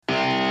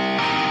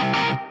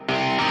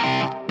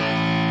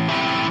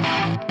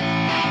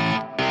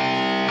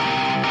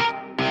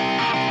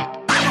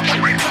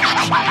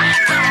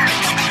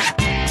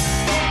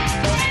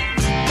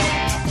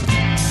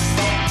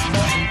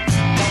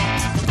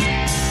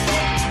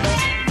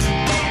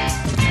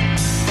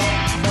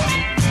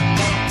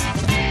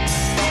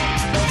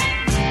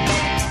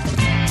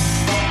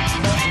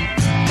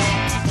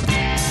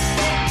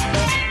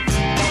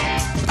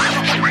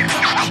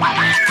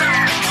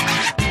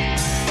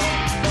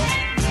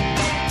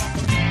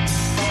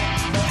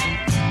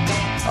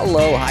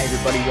Hello, hi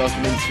everybody.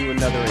 Welcome into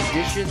another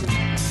edition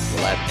of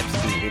the Lab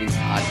Epstein Hitting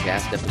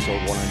Podcast,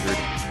 episode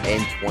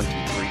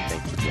 123.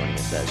 Thanks for joining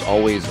us as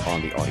always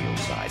on the audio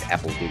side.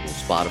 Apple, Google,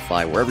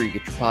 Spotify, wherever you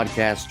get your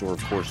podcasts, or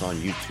of course on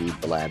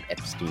YouTube, the Lab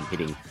Epstein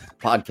Hitting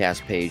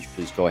Podcast page.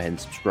 Please go ahead and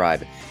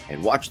subscribe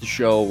and watch the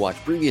show, watch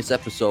previous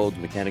episodes,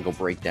 mechanical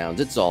breakdowns.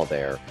 It's all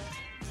there.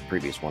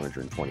 Previous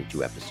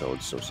 122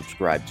 episodes. So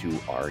subscribe to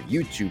our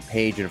YouTube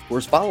page and of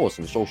course follow us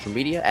on social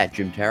media at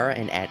Jim Tara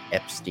and at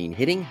Epstein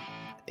Hitting.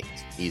 I think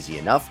it's easy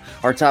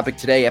enough. Our topic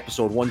today,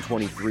 episode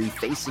 123,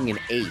 facing an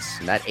ace.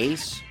 And that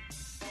ace,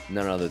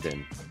 none other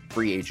than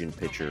free agent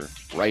pitcher,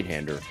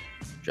 right-hander,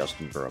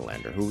 Justin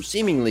Verlander, who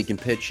seemingly can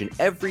pitch in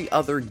every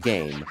other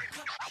game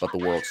but the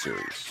World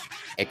Series,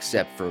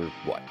 except for,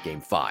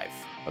 Game 5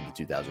 of the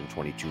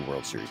 2022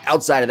 World Series.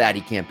 Outside of that,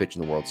 he can't pitch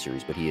in the World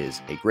Series, but he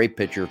is a great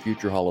pitcher,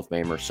 future Hall of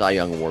Famer, Cy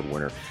Young Award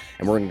winner,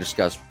 and we're going to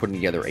discuss putting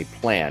together a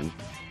plan.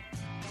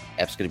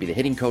 F's going to be the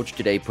hitting coach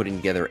today, putting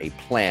together a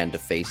plan to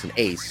face an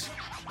ace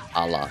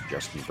a la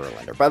Justin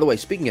Verlander. By the way,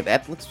 speaking of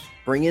F, let's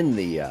bring in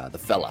the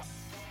fella.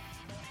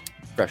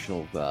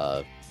 Professional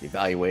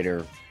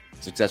evaluator,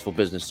 successful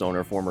business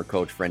owner, former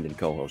coach, friend, and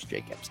co-host,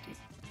 Jake Epstein.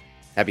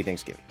 Happy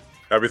Thanksgiving.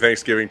 Happy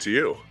Thanksgiving to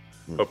you.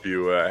 Hope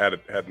you had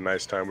a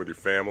nice time with your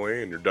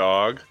family and your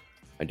dog.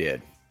 I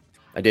did.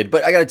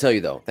 But I got to tell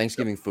you, though,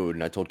 Thanksgiving food,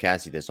 and I told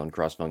Cassie this on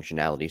Cross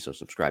Functionality, so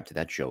subscribe to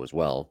that show as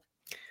well.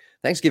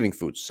 Thanksgiving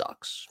food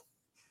sucks.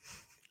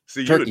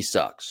 See, Turkey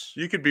sucks.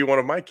 You could be one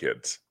of my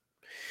kids.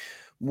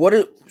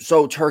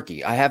 So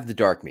turkey, I have the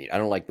dark meat. I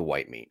don't like the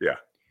white meat. Yeah.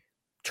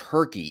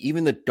 Turkey,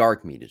 even the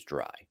dark meat is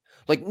dry.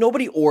 Like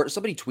somebody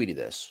tweeted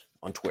this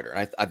on Twitter.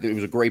 And it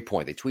was a great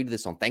point. They tweeted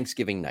this on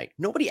Thanksgiving night.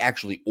 Nobody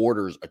actually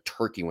orders a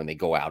turkey when they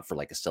go out for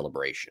like a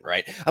celebration,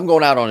 right? I'm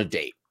going out on a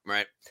date,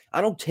 right?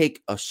 I don't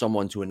take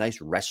someone to a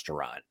nice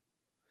restaurant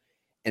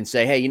and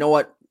say, hey, you know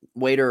what,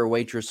 waiter or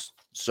waitress,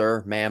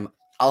 sir, ma'am,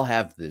 I'll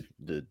have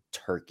the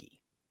turkey.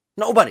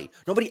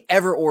 Nobody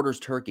ever orders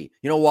turkey.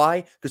 You know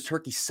why? Because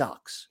turkey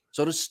sucks.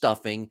 So does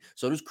stuffing.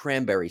 So does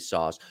cranberry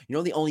sauce. You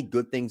know the only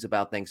good things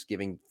about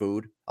Thanksgiving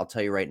food? I'll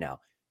tell you right now.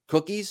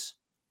 Cookies,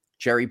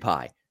 cherry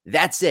pie.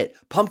 That's it.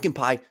 Pumpkin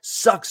pie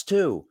sucks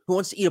too. Who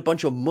wants to eat a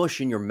bunch of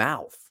mush in your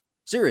mouth?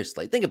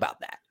 Seriously, think about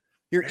that.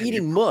 You're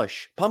eating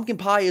mush. Pumpkin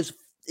pie it's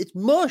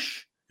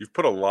mush. You've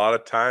put a lot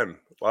of time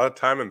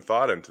and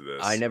thought into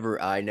this. I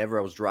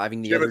was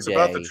driving the other day. It's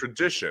about the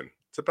tradition.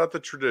 It's about the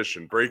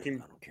tradition,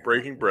 breaking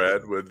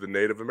bread with the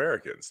Native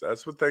Americans.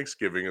 That's what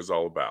Thanksgiving is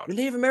all about. The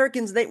Native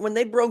Americans, when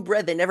they broke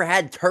bread, they never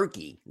had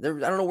turkey. I don't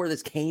know where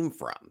this came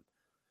from.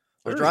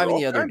 I was driving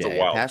the other day.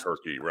 Wild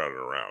turkey running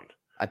around.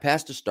 I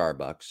passed a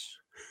Starbucks,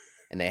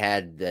 and they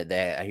had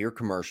I hear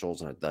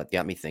commercials, and that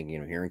got me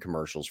thinking. Hearing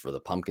commercials for the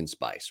pumpkin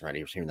spice, right?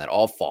 I was hearing that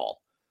all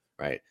fall,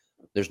 right?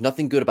 There's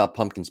nothing good about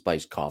pumpkin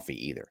spice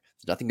coffee either.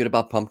 There's nothing good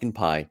about pumpkin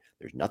pie.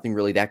 There's nothing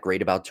really that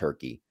great about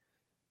turkey.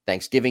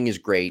 Thanksgiving is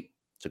great.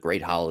 It's a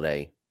great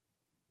holiday.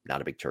 Not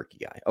a big turkey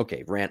guy.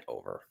 Okay, rant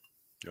over.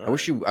 I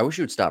wish you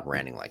would stop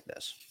ranting like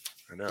this.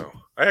 I know.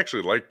 I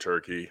actually like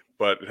turkey,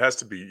 but it has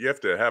to be. You have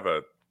to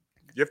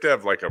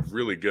have like a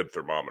really good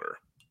thermometer.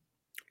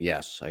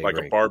 Yes, I agree.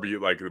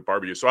 Like the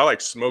barbecue. So I like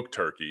smoked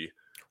turkey.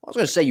 I was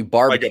going to say you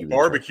barbecue. Like at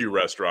barbecue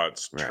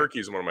restaurants, right. Turkey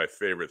is one of my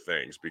favorite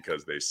things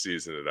because they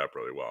season it up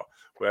really well.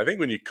 But I think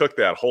when you cook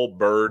that whole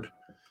bird,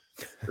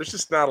 there's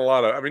just not a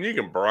lot of. I mean, you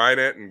can brine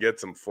it and get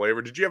some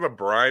flavor. Did you have a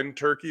brine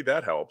turkey?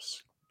 That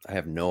helps. I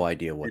have no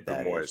idea what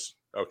that is.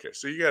 Okay,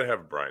 so you got to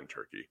have a brine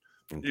turkey.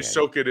 Okay. You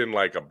soak it in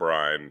like a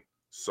brine,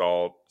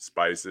 salt,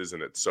 spices,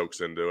 and it soaks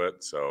into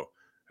it so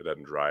it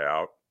doesn't dry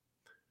out.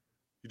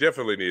 You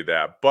definitely need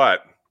that.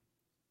 But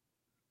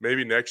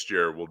maybe next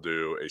year we'll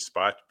do a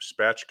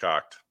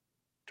spatchcocked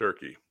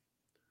turkey.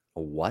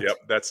 A what? Yep,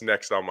 that's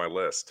next on my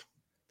list.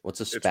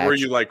 What's a spatch? It's where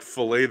you like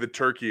fillet the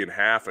turkey in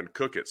half and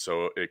cook it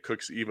so it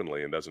cooks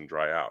evenly and doesn't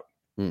dry out.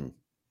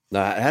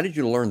 Now, how did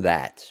you learn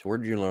that? Where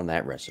did you learn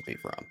that recipe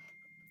from?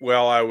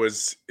 Well, I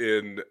was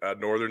in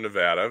northern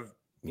Nevada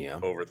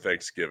over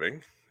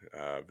Thanksgiving,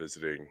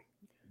 visiting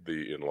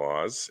the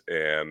in-laws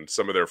and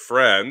some of their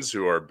friends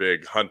who are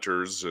big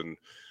hunters, and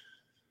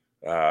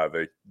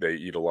they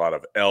eat a lot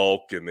of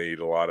elk, and they eat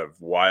a lot of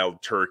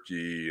wild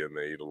turkey, and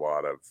they eat a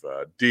lot of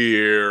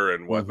deer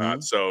and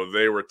whatnot. Mm-hmm. So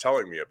they were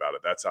telling me about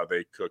it. That's how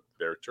they cook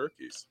their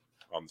turkeys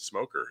on the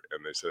smoker,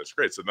 and they said it's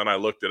great. So then I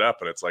looked it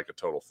up, and it's like a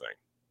total thing.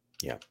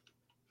 Yeah.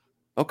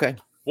 Okay.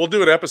 We'll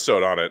do an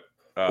episode on it.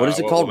 What is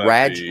it called?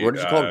 What is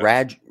it called?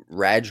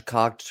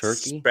 Raj-cocked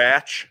turkey?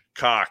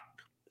 Spatchcocked.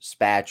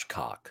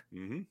 Spatchcock.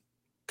 Mm-hmm.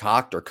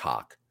 Cocked or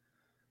cock?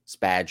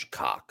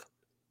 Spatchcock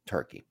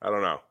turkey. I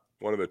don't know.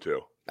 One of the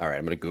two. All right,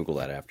 I'm going to Google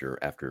that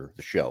after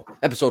the show.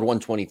 Episode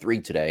 123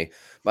 today.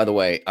 By the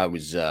way, I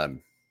was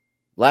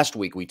last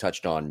week we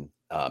touched on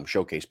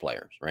showcase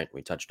players, right?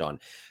 We touched on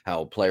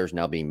how players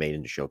now being made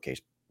into showcase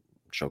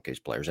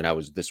players.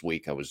 And this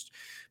week I was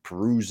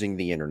perusing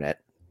the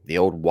internet, the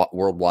old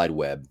World Wide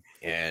Web,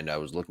 and I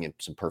was looking at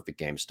some perfect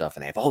game stuff,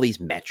 and they have all these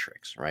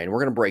metrics, right? And we're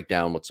going to break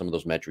down what some of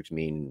those metrics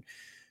mean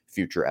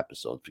future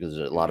episodes, because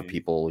a lot of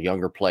people,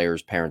 younger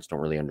players, parents don't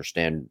really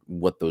understand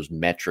what those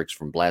metrics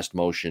from blast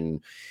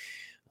motion,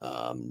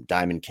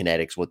 diamond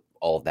kinetics, what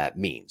all of that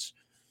means.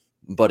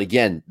 But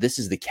again, this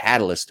is the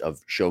catalyst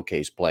of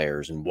showcase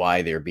players and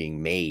why they're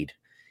being made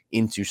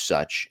into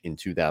such in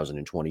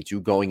 2022,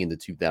 going into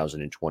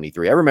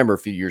 2023. I remember a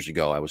few years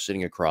ago, I was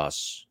sitting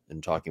across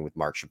and talking with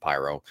Mark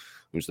Shapiro,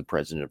 who's the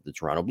president of the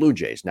Toronto Blue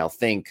Jays. Now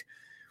think,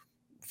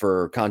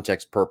 for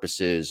context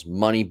purposes,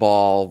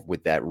 Moneyball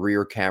with that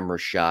rear camera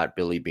shot,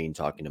 Billy Beane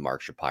talking to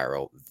Mark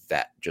Shapiro,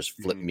 that just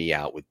flipped me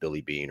out with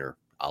Billy Beane, or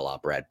a la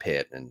Brad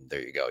Pitt. And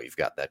there you go. You've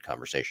got that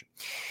conversation.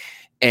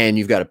 And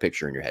you've got a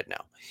picture in your head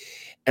now.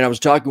 And I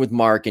was talking with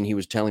Mark, and he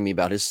was telling me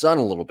about his son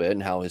a little bit,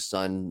 and how his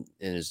son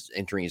is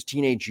entering his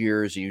teenage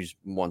years. He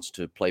wants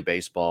to play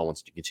baseball,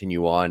 wants to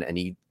continue on.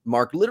 And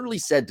Mark literally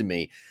said to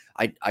me,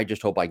 I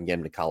just hope I can get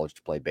him to college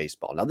to play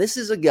baseball. Now, this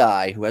is a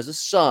guy who has a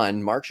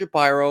son, Mark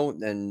Shapiro,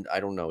 and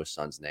I don't know his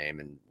son's name,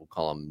 and we'll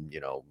call him,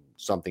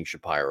 something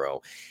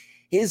Shapiro.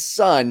 His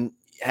son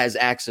has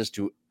access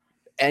to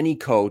any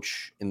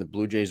coach in the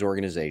Blue Jays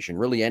organization,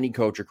 really any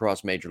coach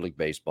across Major League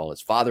Baseball.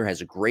 His father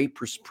has a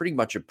pretty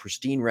much a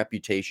pristine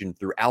reputation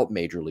throughout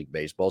Major League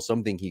Baseball,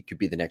 something he could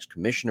be the next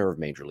commissioner of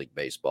Major League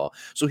Baseball.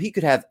 So he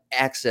could have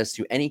access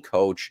to any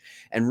coach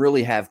and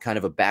really have kind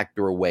of a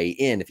backdoor way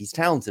in if he's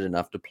talented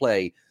enough to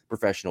play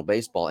professional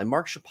baseball. And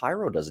Mark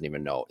Shapiro doesn't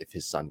even know if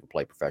his son can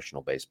play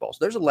professional baseball. So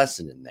there's a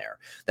lesson in there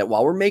that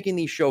while we're making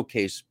these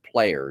showcase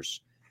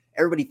players,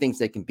 everybody thinks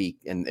they can be,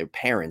 and their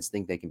parents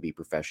think they can be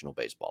professional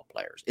baseball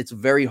players. It's a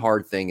very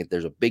hard thing.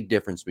 There's a big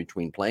difference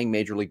between playing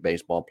Major League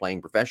Baseball,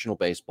 playing professional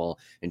baseball,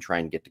 and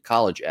trying to get to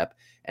college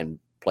and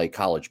play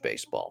college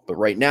baseball. But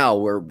right now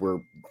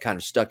we're kind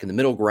of stuck in the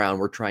middle ground.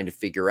 We're trying to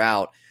figure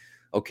out,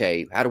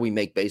 okay, how do we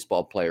make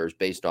baseball players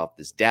based off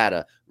this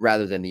data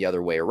rather than the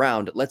other way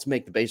around? Let's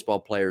make the baseball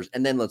players,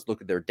 and then let's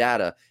look at their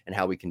data and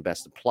how we can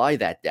best apply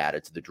that data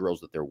to the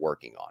drills that they're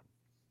working on.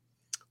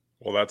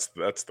 Well, that's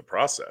the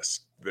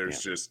process.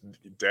 There's just,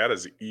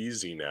 data's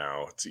easy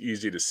now. It's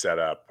easy to set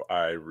up.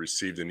 I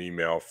received an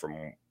email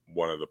from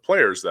one of the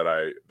players that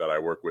I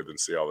work with and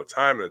see all the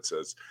time, and it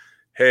says,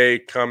 hey,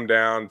 come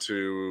down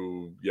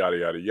to yada,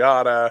 yada,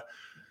 yada.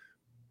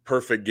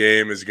 Perfect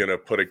Game is going to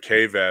put a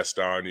K vest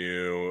on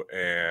you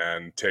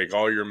and take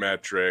all your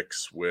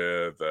metrics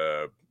with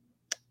an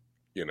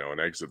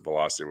exit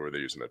velocity where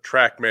they're using a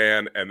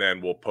TrackMan, and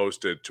then we'll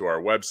post it to our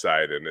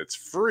website, and it's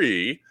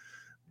free.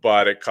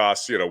 But it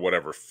costs,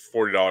 whatever,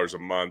 $40 a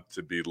month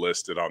to be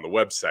listed on the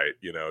website,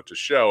 to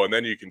show, and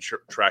then you can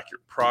track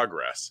your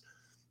progress.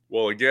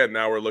 Well, again,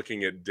 now we're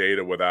looking at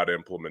data without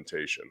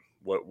implementation.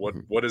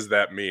 What does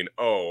that mean?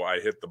 Oh,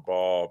 I hit the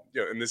ball,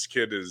 and this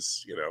kid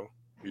is,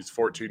 he's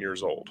 14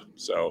 years old.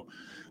 So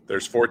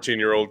there's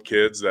 14-year-old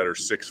kids that are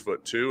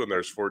 6'2", and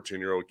there's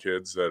 14-year-old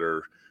kids that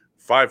are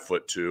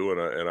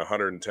 5'2" and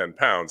 110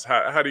 pounds.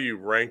 How do you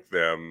rank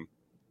them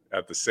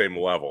at the same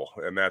level?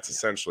 And that's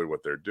essentially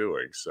what they're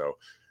doing. So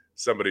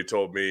somebody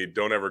told me,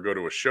 don't ever go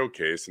to a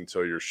showcase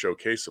until you're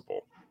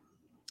showcaseable.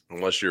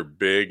 Unless you're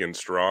big and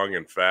strong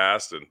and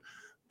fast, and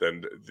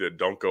then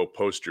don't go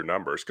post your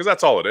numbers, because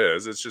that's all it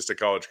is. It's just a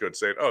college coach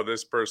saying, oh,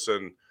 this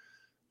person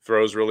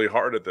throws really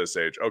hard at this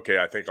age. Okay,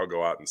 I think I'll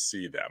go out and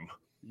see them.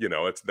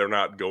 They're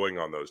not going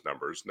on those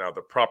numbers. Now,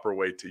 the proper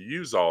way to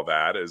use all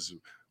that is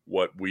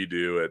what we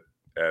do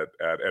at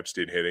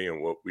Epstein Hitting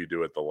and what we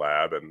do at the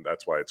lab, and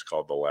that's why it's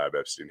called the Lab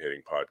Epstein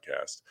Hitting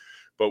Podcast.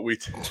 But we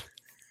take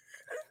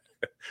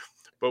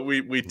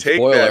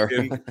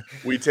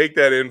we take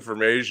that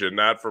information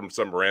not from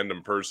some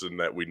random person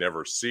that we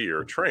never see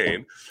or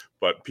train,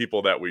 but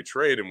people that we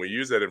train, and we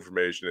use that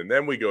information, and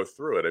then we go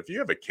through it. If you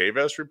have a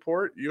KVS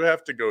report, you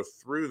have to go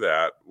through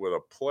that with a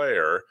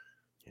player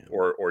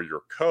or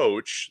your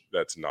coach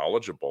that's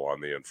knowledgeable on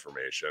the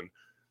information,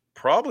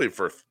 probably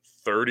for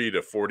 30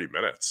 to 40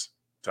 minutes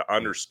to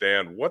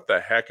understand what the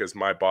heck is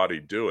my body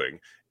doing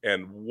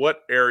and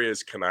what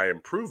areas can I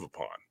improve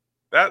upon.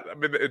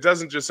 It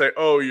doesn't just say,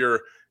 oh,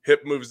 your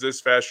hip moves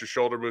this fast, your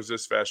shoulder moves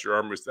this fast, your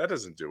arm moves. That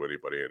doesn't do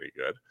anybody any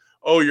good.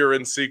 Oh, you're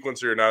in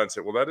sequence or you're not in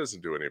sequence. Well, that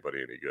doesn't do anybody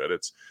any good.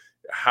 It's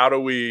how do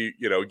we,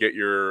 get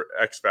your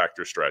X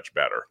factor stretch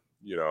better?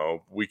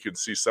 We could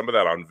see some of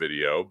that on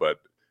video, but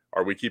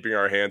are we keeping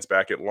our hands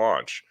back at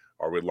launch?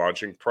 Are we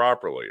launching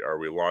properly? Are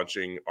we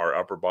launching our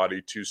upper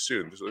body too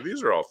soon? So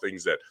these are all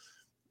things that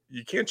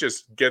you can't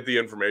just get the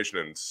information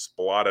and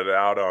splot it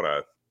out on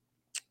a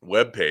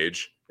web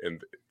page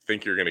and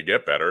think you're going to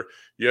get better.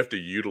 You have to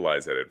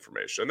utilize that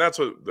information. And that's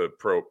what the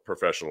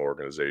professional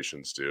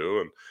organizations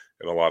do,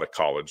 and a lot of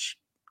college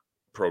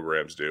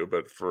programs do.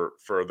 But for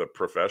the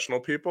professional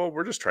people,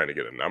 we're just trying to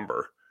get a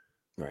number.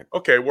 Right.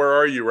 Okay, where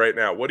are you right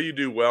now? What do you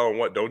do well and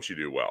what don't you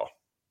do well?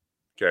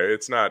 Okay,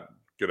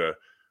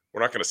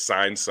 we're not going to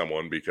sign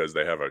someone because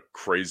they have a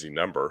crazy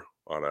number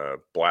on a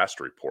blast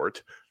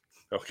report.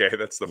 Okay,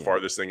 that's the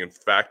farthest thing. In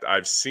fact,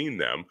 I've seen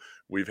them.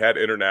 We've had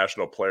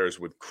international players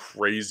with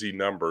crazy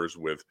numbers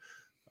with,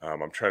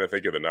 I'm trying to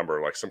think of the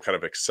number, like some kind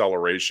of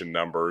acceleration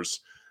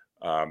numbers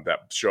that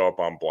show up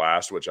on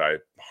Blast, which I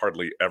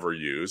hardly ever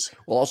use.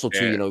 Well, also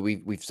too, And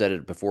we've said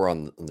it before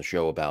on the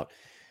show about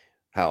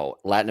how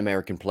Latin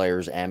American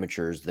players,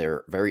 amateurs,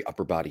 they're very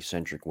upper body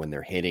centric when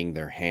they're hitting.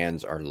 Their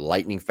hands are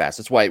lightning fast.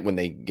 That's why when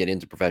they get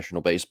into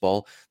professional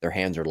baseball, their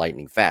hands are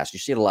lightning fast. You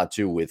see it a lot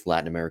too with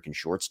Latin American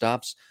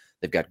shortstops.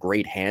 They've got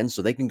great hands,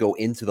 so they can go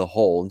into the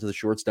hole, into the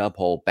shortstop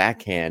hole,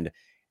 backhand,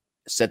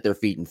 set their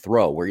feet and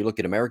throw. Where you look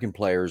at American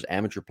players,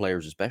 amateur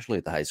players, especially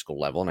at the high school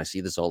level, and I see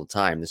this all the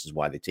time. This is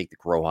why they take the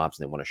crow hops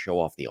and they want to show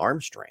off the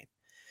arm strength.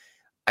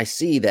 I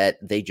see that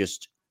they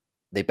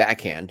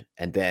backhand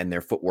and then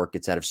their footwork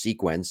gets out of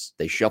sequence.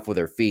 They shuffle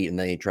their feet and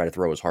then they try to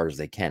throw as hard as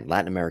they can.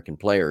 Latin American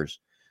players,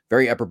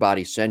 very upper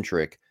body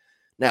centric.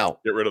 Now,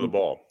 get rid of the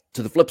ball.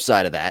 To the flip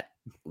side of that,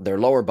 their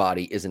lower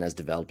body isn't as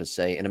developed as,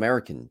 say, an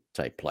American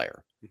type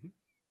player. Mm-hmm.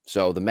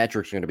 So the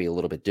metrics are going to be a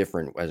little bit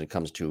different as it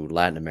comes to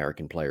Latin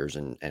American players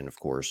and of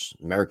course,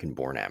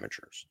 American-born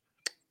amateurs.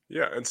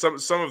 Yeah, and some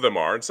of them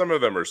are, and some of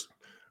them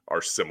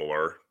are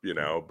similar,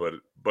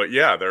 but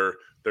yeah,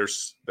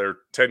 they're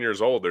 10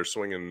 years old. They're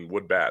swinging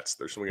wood bats.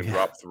 They're swinging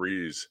drop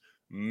threes.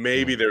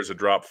 Maybe there's a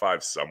drop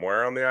five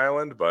somewhere on the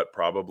island, but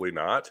probably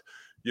not.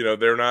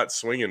 They're not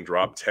swinging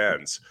drop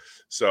tens.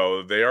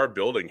 So they are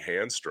building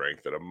hand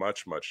strength at a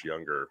much, much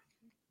younger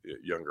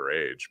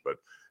age. But,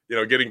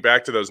 getting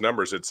back to those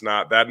numbers,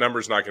 that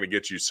number's not going to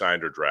get you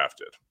signed or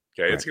drafted.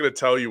 Okay. Right. It's going to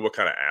tell you what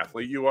kind of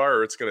athlete you are,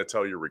 or it's going to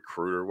tell your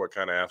recruiter what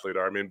kind of athlete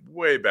are. I mean,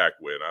 way back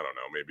when, I don't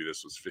know, maybe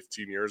this was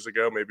 15 years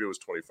ago. Maybe it was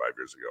 25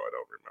 years ago. I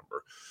don't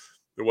remember.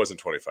 It wasn't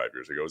 25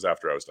 years ago. It was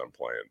after I was done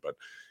playing. But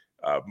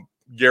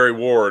Gary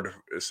Ward,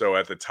 so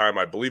at the time,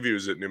 I believe he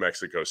was at New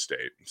Mexico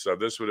State. So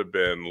this would have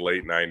been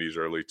late 90s,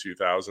 early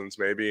 2000s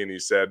maybe. And he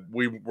said,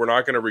 we're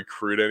not going to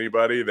recruit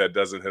anybody that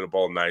doesn't hit a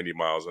ball 90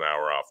 miles an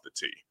hour off the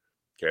tee.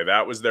 Okay,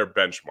 that was their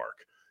benchmark.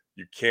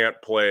 You can't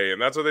play,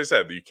 and that's what they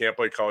said, you can't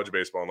play college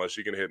baseball unless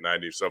you can hit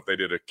 90. So if they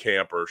did a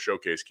camp or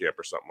showcase camp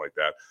or something like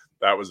that,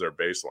 that was their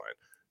baseline.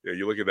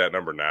 You look at that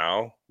number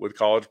now with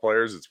college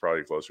players, it's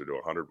probably closer to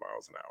 100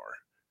 miles an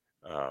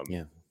hour.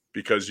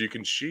 Because you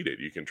can cheat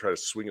it. You can try to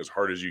swing as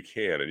hard as you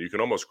can, and you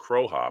can almost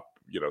crow hop.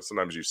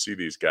 Sometimes you see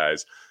these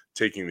guys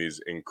taking these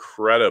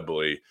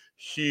incredibly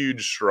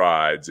huge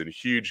strides and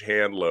huge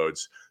hand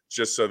loads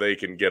just so they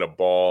can get a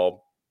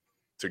ball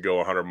to go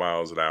 100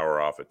 miles an hour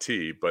off a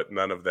tee, but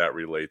none of that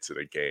relates in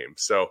a game.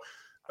 So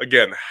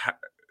again,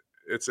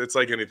 it's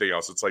like anything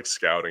else. It's like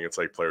scouting. It's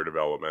like player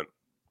development.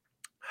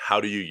 How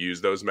do you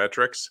use those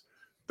metrics?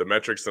 The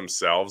metrics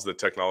themselves, the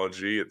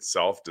technology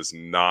itself does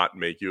not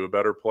make you a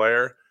better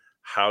player.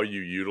 How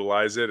you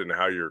utilize it and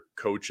how your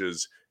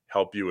coaches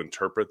help you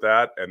interpret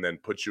that and then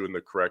put you in the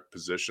correct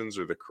positions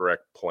or the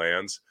correct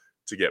plans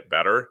to get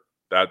better,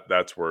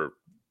 that's where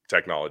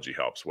technology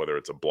helps, whether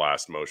it's a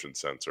blast motion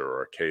sensor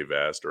or a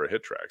K-Vest or a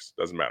HitTrax.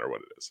 Doesn't matter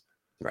what it is.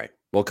 Right.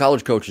 Well,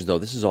 college coaches, though,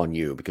 this is on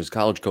you because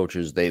college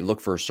coaches, they look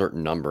for a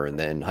certain number, and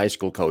then high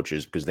school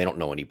coaches, because they don't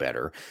know any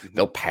better,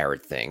 they'll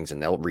parrot things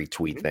and they'll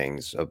retweet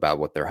things about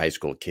what their high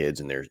school kids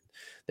and their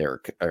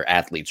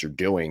athletes are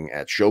doing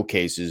at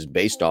showcases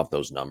based off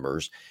those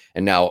numbers.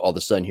 And now all of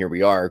a sudden here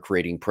we are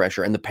creating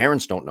pressure, and the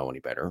parents don't know any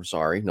better.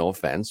 Sorry, no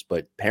offense,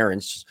 but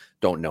parents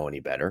don't know any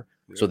better.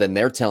 So then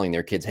they're telling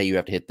their kids, hey, you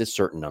have to hit this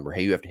certain number.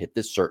 Hey, you have to hit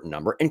this certain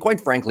number. And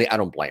quite frankly, I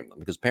don't blame them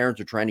because parents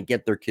are trying to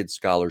get their kids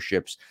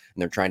scholarships and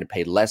they're trying to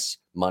pay less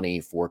money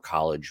for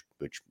college,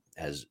 which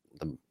has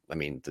the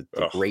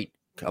rate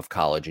of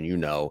college,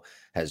 and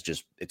has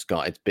just it's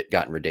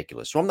gotten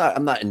ridiculous. So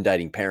I'm not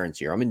indicting parents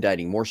here. I'm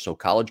indicting more so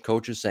college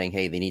coaches saying,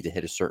 hey, they need to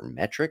hit a certain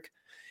metric,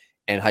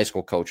 and high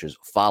school coaches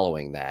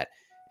following that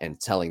and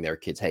telling their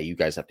kids, hey, you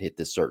guys have to hit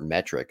this certain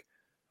metric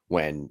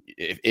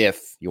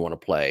if you want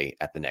to play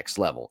at the next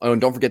level. Oh,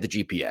 and don't forget the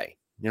GPA.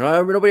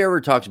 Nobody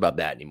ever talks about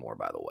that anymore,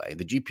 by the way.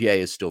 The GPA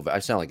is still, I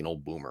sound like an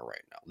old boomer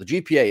right now. The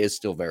GPA is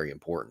still very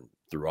important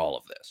through all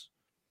of this.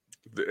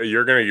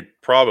 You're going to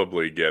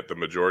probably get, the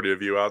majority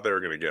of you out there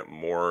are going to get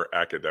more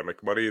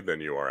academic money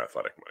than you are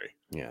athletic money.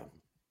 Yeah.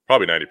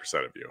 Probably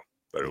 90% of you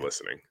that are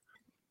listening.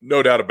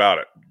 No doubt about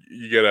it.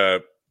 You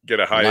get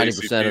a high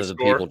 90% of the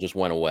score. people just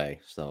went away.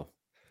 So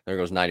there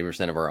goes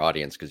 90% of our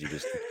audience because you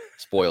just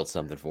spoiled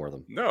something for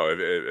them. No,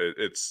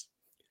 it's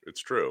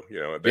true.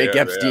 Jake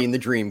Epstein, the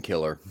dream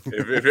killer.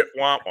 if it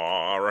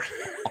right.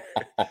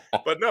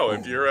 But no,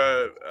 if you're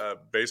a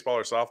baseball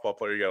or softball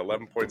player, you got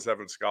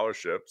 11.7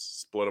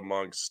 scholarships split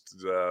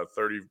amongst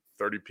 30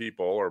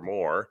 people or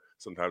more,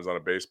 sometimes on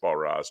a baseball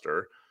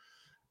roster.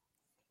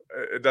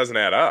 It doesn't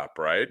add up,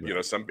 right?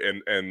 Some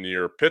and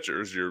your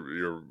pitchers,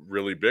 your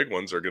really big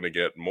ones, are going to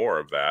get more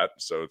of that.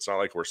 So it's not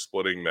like we're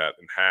splitting that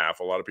in half.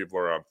 A lot of people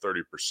are on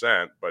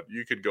 30%, but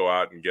you could go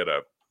out and get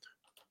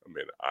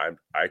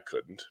I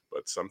couldn't,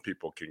 but some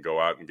people can go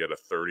out and get a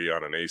 30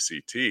 on an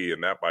ACT,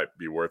 and that might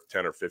be worth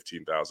 $10,000 or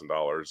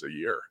 $15,000 a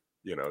year,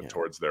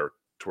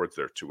 towards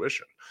their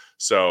tuition.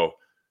 So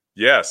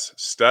yes,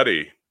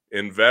 study,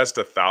 invest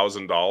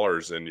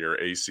 $1,000 in your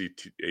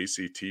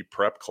ACT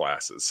prep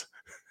classes.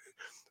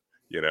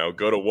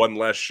 Go to one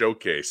less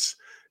showcase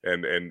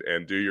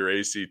and do your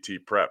ACT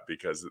prep,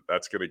 because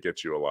that's going to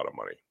get you a lot of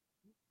money.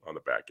 on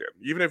the back end,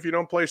 even if you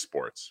don't play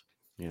sports.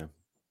 Yeah.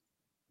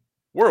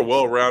 We're a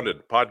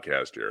well-rounded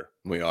podcast here.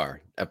 We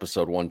are.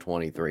 Episode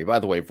 123. By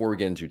the way, before we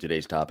get into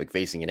today's topic,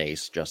 facing an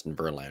ace, Justin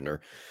Verlander,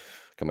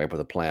 coming up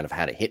with a plan of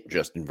how to hit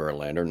Justin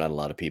Verlander. Not a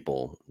lot of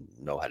people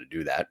know how to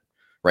do that.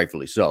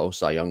 Rightfully so.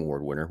 Cy Young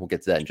Award winner. We'll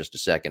get to that in just a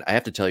second. I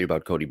have to tell you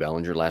about Cody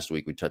Bellinger. Last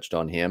week we touched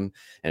on him,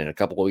 and in a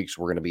couple of weeks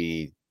we're going to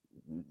be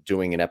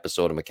doing an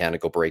episode of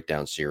Mechanical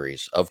Breakdown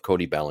series of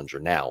Cody Bellinger.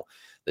 Now,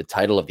 the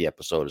title of the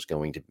episode is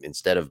going to,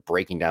 instead of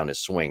breaking down his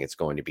swing, it's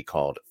going to be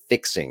called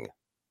Fixing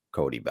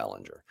Cody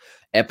Bellinger.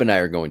 Epp and I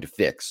are going to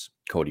fix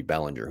Cody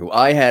Bellinger, who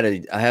I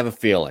have a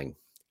feeling,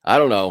 I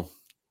don't know,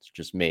 it's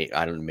just me.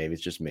 I don't know, maybe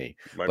it's just me.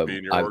 Might be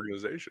in your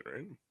organization,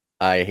 right?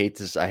 I hate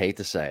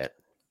to say it.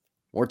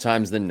 More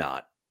times than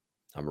not,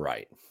 I'm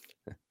right.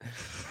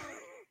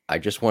 I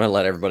just want to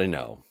let everybody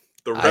know.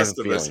 The rest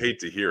of us hate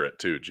to hear it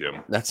too,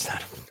 Jim. I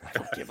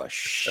don't give a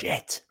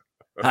shit.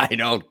 I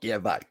don't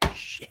give a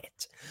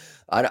shit.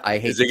 I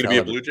hate. Is it going to be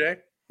a Blue Jay?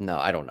 No,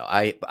 I don't know.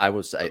 I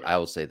will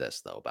say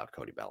this though about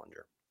Cody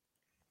Bellinger.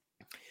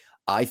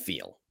 I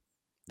feel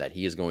that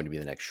he is going to be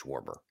the next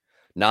Schwarber,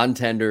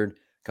 non-tendered,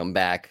 come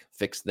back,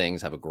 fix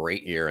things, have a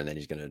great year, and then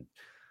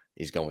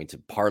he's going to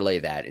parlay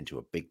that into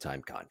a big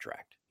time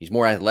contract. He's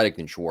more athletic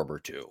than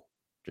Schwarber too,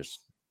 just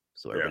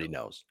so everybody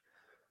knows.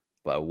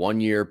 But a 1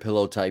 year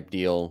pillow type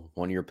deal,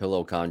 1 year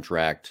pillow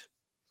contract,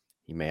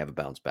 he may have a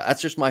bounce back.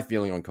 That's just my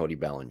feeling on Cody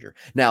Bellinger.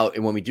 Now,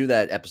 when we do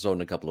that episode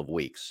in a couple of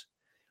weeks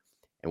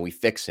and we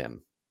fix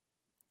him,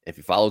 if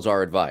he follows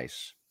our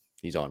advice,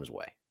 he's on his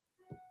way.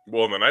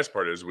 Well, and the nice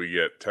part is we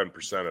get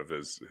 10% of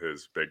his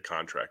big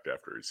contract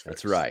after he's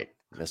fixed. That's right.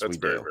 Yes, that's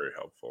very, very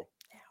helpful.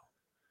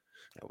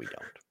 No, we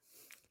don't.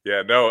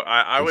 Yeah, no,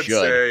 I would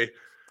say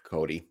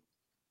Cody,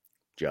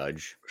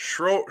 Judge,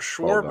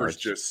 Schwarber's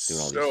just doing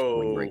all so these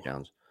swing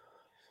breakdowns.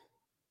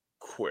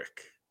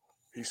 Quick.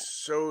 He's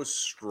so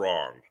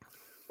strong.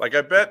 Like,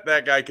 I bet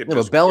that guy could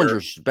just...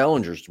 But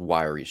Bellinger's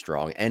wiry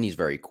strong, and he's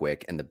very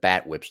quick, and the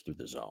bat whips through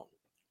the zone.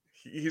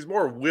 He's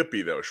more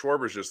whippy, though.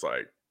 Schwarber's just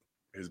like,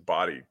 his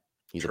body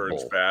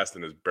turns fast,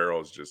 and his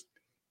barrel is just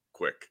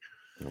quick.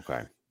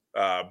 Okay.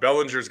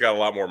 Bellinger's got a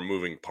lot more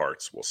moving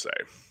parts, we'll say.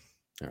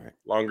 All right.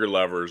 Longer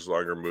levers,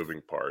 longer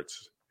moving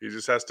parts. He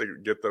just has to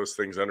get those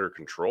things under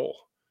control.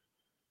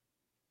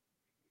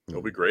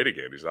 He'll be great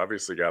again. He's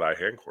obviously got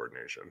eye-hand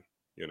coordination.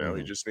 You know,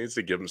 he just needs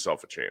to give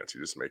himself a chance. He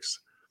just makes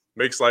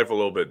life a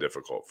little bit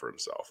difficult for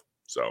himself.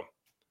 So,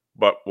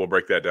 but we'll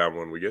break that down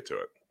when we get to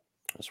it.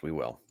 Yes, we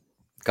will.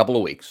 A couple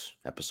of weeks,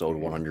 episode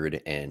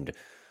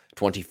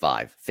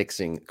 125,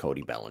 Fixing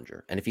Cody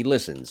Bellinger. And if he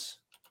listens,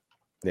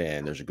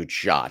 then there's a good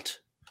shot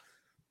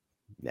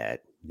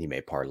that he may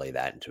parlay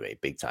that into a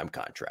big-time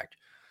contract.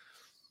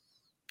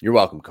 You're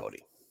welcome,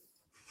 Cody.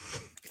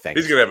 He's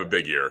going to have a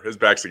big year. His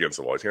back's against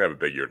the wall. He's going to have a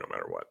big year no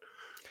matter what.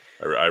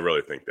 I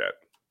really think that.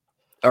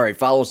 All right,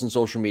 follow us on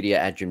social media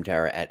at Jim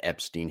Tara, at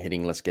Epstein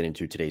Hitting. Let's get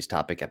into today's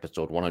topic,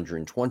 episode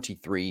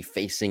 123,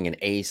 Facing an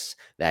Ace,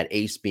 that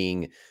ace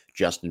being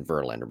Justin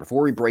Verlander.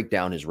 Before we break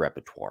down his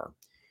repertoire,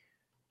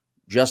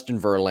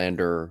 Justin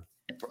Verlander,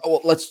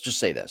 let's just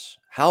say this.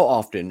 How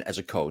often, as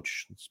a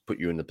coach, let's put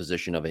you in the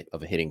position of a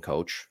hitting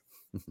coach,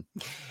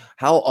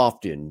 how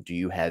often do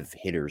you have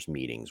hitters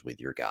meetings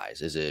with your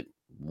guys? Is it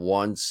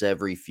once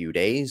every few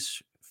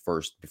days,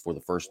 before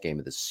the first game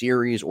of the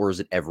series, or is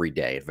it every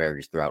day? It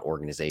varies throughout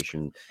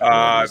organization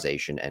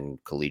and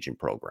collegiate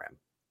program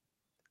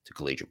to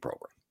collegiate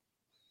program.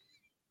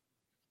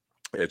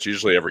 It's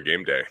usually every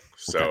game day.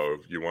 So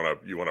you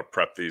want to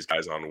prep these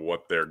guys on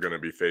what they're going to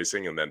be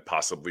facing, and then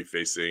possibly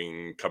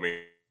facing coming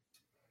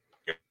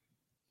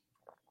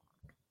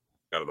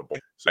out of the bullpen.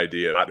 So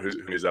idea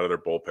who's out of their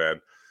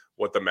bullpen,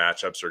 what the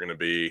matchups are going to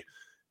be,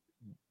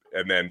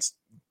 and then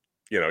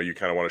you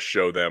kind of want to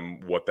show them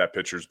what that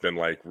pitcher's been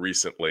like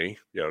recently,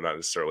 not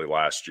necessarily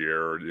last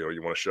year, or,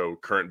 you want to show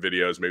current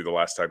videos, maybe the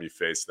last time you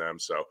faced them.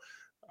 So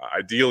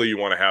ideally you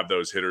want to have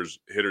those hitters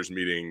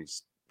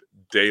meetings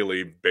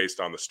daily based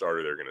on the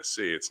starter they're going to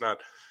see. It's not,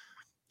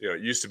 it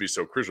used to be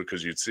so crucial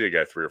because you'd see a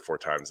guy 3 or 4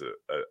 times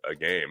a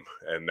game.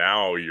 And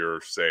now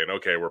you're saying,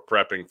 okay, we're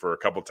prepping for a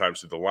couple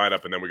times through the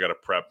lineup, and then we got to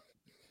prep.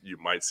 You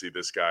might see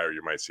this guy or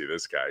you might see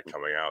this guy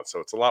coming out. So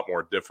it's a lot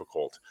more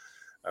difficult.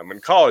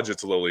 In college,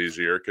 it's a little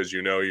easier because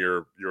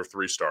your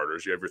 3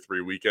 starters. You have your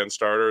 3 weekend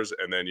starters,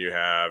 and then you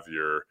have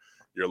your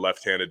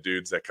left-handed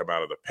dudes that come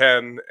out of the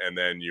pen, and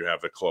then you have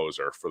the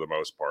closer for the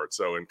most part.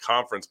 So in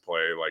conference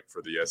play, like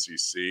for the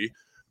SEC,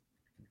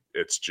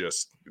 it's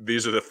just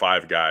these are the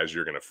 5 guys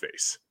you're going to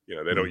face.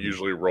 They don't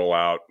usually roll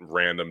out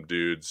random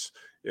dudes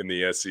in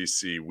the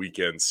SEC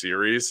weekend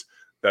series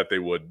that they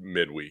would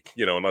midweek,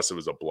 unless it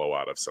was a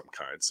blowout of some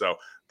kind. So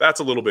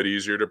that's a little bit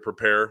easier to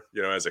prepare.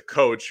 As a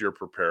coach, you're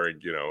preparing,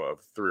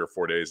 3 or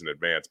 4 days in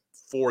advance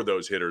for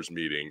those hitters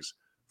meetings,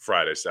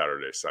 Friday,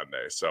 Saturday,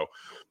 Sunday. So,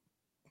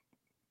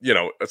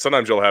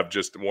 sometimes you'll have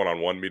just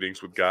one-on-one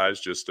meetings with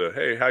guys, just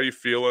hey, how you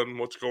feeling?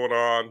 What's going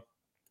on?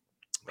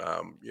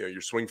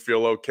 Your swing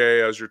feel okay?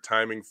 How's your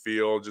timing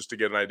feel? Just to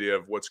get an idea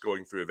of what's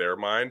going through their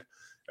mind.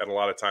 And a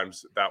lot of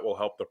times that will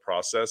help the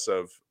process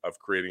of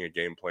creating a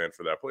game plan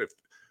for that play.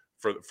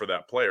 For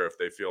that player, if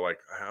they feel like,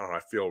 I don't know, I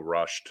feel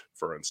rushed,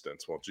 for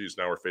instance. Well, geez,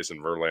 now we're facing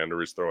Verlander.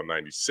 He's throwing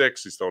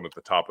 96. He's throwing at the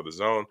top of the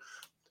zone.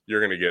 You're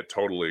going to get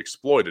totally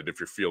exploited if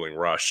you're feeling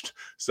rushed.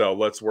 So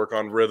let's work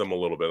on rhythm a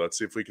little bit. Let's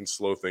see if we can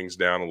slow things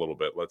down a little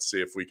bit. Let's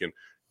see if we can,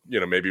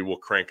 maybe we'll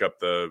crank up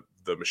the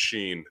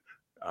machine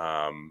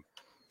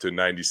to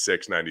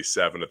 96,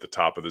 97 at the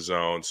top of the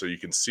zone so you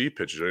can see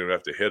pitches. You don't even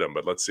have to hit them,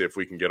 but let's see if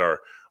we can get our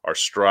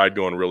stride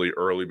going really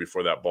early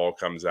before that ball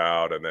comes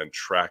out and then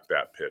track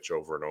that pitch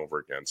over and over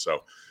again.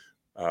 So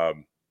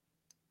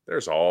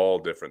there's all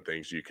different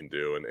things you can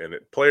do. And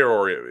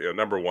player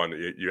number one,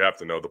 you have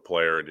to know the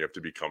player and you have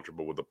to be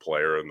comfortable with the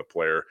player and the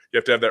player. You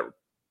have to have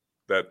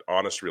that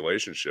honest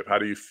relationship. How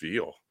do you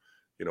feel?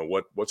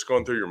 What's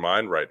going through your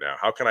mind right now?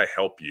 How can I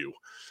help you?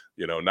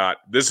 Not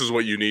this is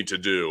what you need to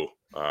do.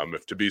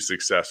 If to be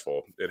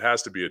successful, it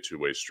has to be a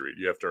two-way street.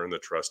 You have to earn the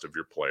trust of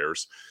your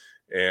players.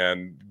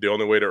 And the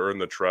only way to earn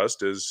the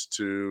trust is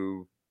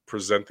to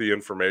present the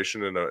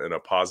information in a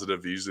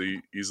positive,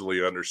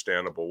 easily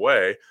understandable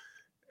way.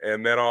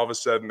 And then all of a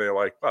sudden they're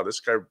like, wow, this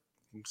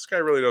guy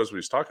really knows what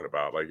he's talking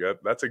about. Like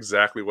that's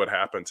exactly what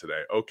happened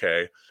today.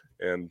 Okay.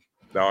 And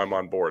now I'm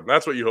on board. And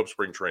that's what you hope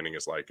spring training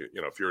is like.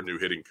 If you're a new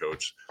hitting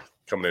coach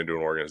coming into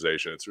an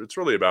organization, it's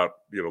really about,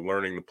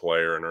 learning the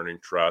player and earning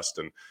trust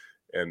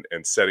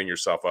and setting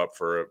yourself up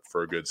for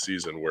a good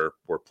season where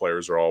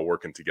players are all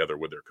working together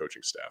with their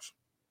coaching staff.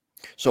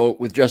 So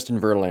with Justin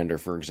Verlander,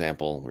 for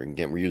example,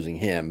 we're using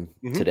him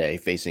today,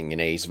 facing an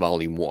ace,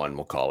 volume 1,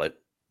 we'll call it,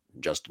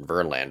 Justin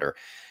Verlander.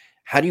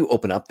 How do you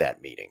open up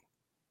that meeting?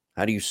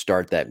 How do you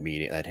start that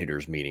meeting, that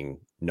hitter's meeting,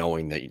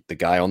 knowing that the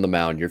guy on the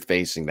mound you're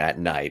facing that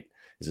night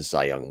is a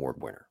Cy Young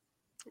Award winner?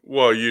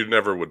 Well, you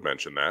never would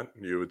mention that.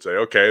 You would say,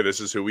 okay,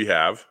 this is who we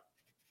have.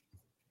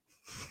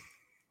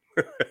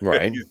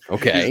 Right.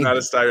 Okay. He's not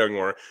a Cy Young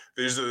winner.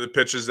 These are the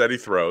pitches that he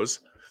throws.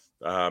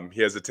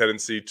 He has a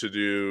tendency to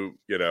do,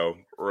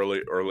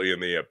 early in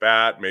the at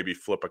bat, maybe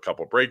flip a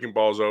couple breaking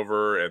balls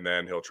over, and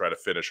then he'll try to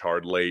finish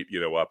hard late,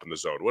 up in the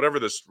zone. Whatever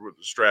the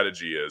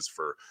strategy is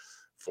for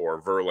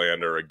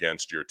Verlander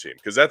against your team,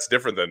 because that's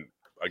different than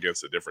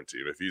against a different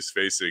team. If he's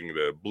facing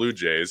the Blue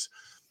Jays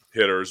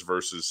hitters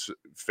versus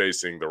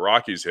facing the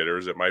Rockies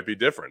hitters, it might be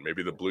different.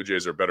 Maybe the Blue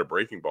Jays are better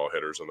breaking ball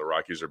hitters and the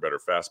Rockies are better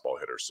fastball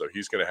hitters. So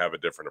he's going to have a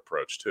different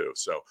approach too.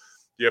 So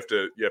you have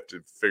to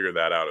figure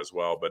that out as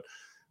well. But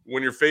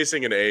when you're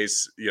facing an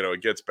ace,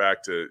 it gets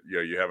back to,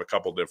 you have a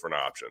couple different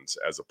options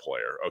as a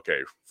player.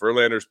 Okay,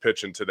 Verlander's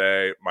pitching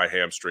today. My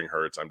hamstring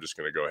hurts. I'm just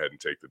going to go ahead and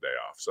take the day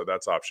off. So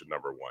that's option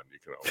number one. You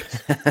can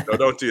always,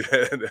 don't do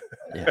that.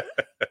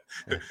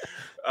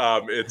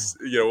 It's,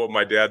 what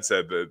my dad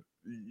said, that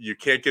you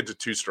can't get to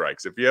 2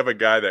 strikes. If you have a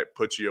guy that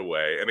puts you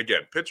away, and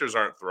again, pitchers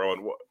aren't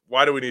throwing.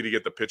 Why do we need to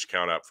get the pitch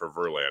count up for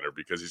Verlander?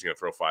 Because he's going to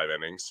throw 5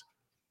 innings.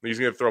 He's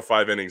going to throw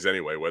 5 innings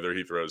anyway, whether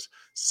he throws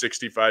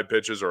 65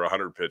 pitches or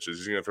 100 pitches.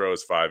 He's going to throw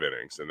his 5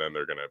 innings, and then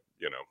they're going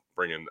to,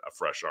 bring in a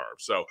fresh arm.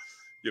 So,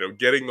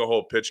 getting the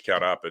whole pitch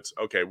count up, it's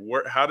okay.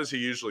 How does he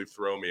usually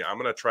throw me? I'm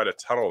going to try to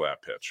tunnel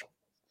that pitch.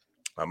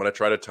 I'm going to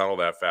try to tunnel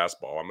that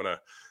fastball.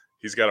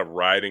 He's got a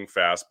riding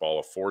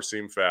fastball, a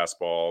 4-seam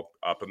fastball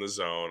up in the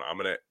zone. I'm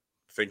going to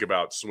think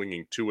about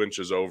swinging 2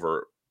 inches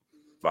over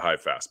the high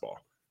fastball.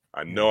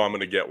 I know I'm going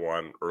to get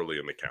one early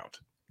in the count.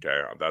 Okay,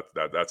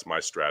 that's my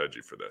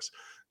strategy for this.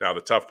 Now,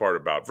 the tough part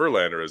about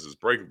Verlander is his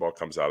breaking ball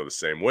comes out of the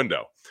same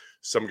window.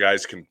 Some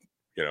guys can,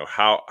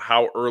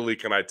 how early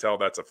can I tell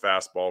that's a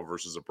fastball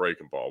versus a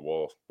breaking ball?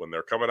 Well, when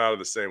they're coming out of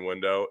the same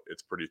window,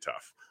 it's pretty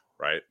tough,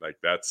 right? Like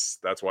that's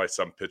why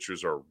some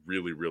pitchers are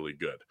really, really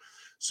good.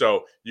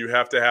 So you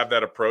have to have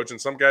that approach, and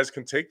some guys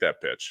can take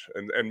that pitch.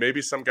 And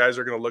maybe some guys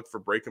are going to look for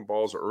breaking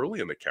balls early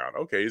in the count.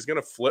 Okay, he's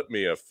going to flip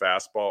me a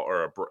fastball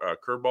or a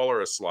curveball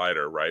or a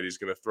slider, right? He's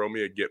going to throw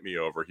me a get me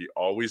over. He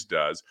always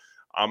does.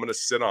 I'm going to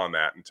sit on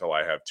that until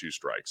I have 2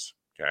 strikes,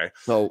 okay?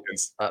 So,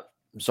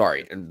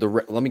 sorry,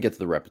 let me get to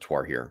the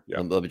repertoire here. Yeah.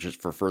 Let me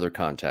just for further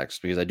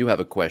context, because I do have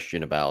a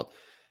question about,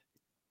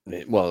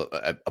 well,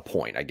 a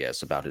point, I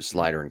guess, about his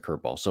slider and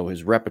curveball. So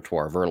his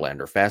repertoire,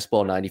 Verlander,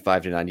 fastball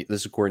 95 to 90.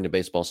 This is according to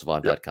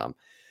baseballsavant.com. Yep.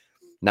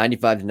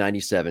 95 to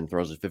 97,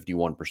 throws at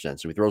 51%.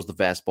 So he throws the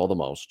fastball the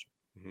most.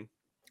 Mm-hmm.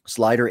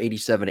 Slider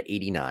 87 to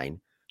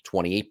 89,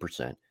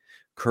 28%.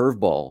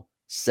 Curveball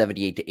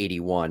 78 to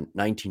 81,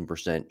 19%.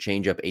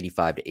 Changeup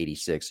 85 to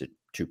 86 at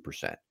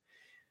 2%.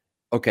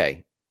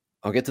 Okay,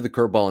 I'll get to the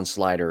curveball and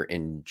slider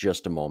in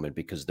just a moment,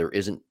 because there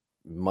isn't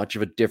much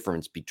of a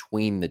difference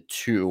between the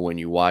two when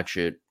you watch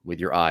it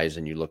with your eyes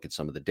and you look at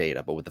some of the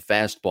data. But with the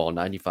fastball,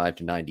 95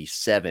 to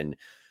 97,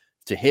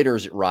 to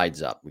hitters, it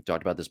rides up. We've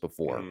talked about this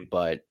before. Mm-hmm.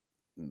 But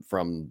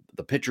from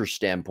the pitcher's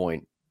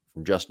standpoint,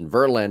 from Justin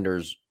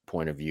Verlander's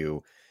point of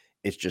view,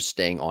 it's just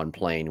staying on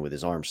plane with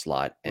his arm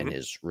slot and mm-hmm.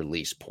 his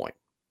release point.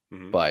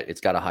 Mm-hmm. But it's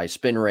got a high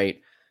spin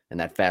rate, and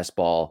that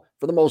fastball,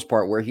 for the most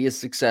part, where he is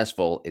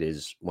successful, it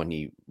is when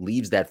he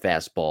leaves that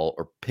fastball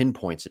or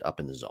pinpoints it up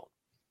in the zone.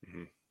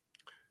 Mm-hmm.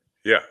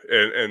 Yeah.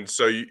 And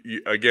so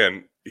you,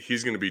 again,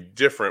 he's going to be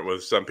different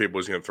with some people.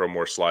 He's going to throw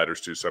more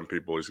sliders to some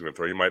people.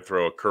 He might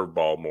throw a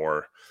curveball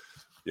more,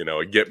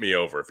 a get me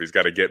over. If he's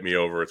got to get me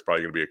over, it's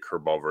probably going to be a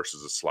curveball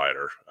versus a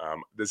slider.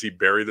 Does he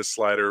bury the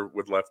slider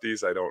with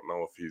lefties? I don't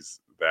know if he's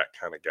that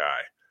kind of guy.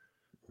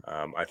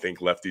 I think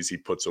lefties he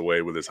puts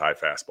away with his high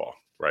fastball,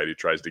 right? He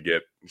tries to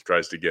get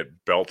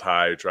belt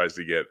high, he tries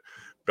to get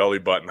belly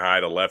button high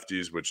to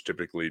lefties, which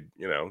typically,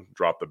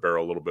 drop the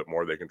barrel a little bit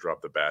more. They can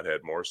drop the bat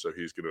head more, so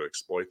he's going to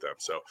exploit them.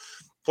 So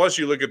plus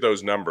you look at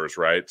those numbers,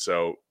 right?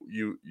 So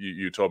you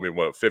told me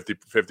what,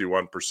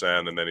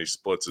 51%, and then he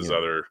splits his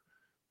other,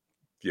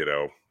 he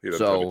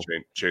doesn't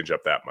change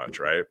up that much,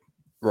 right?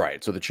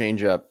 Right. So the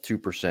change up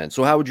 2%.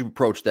 So how would you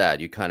approach that?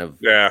 You kind of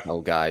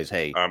tell guys,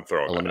 hey, I'm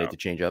throwing eliminate the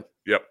change up.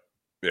 Yep.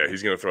 Yeah,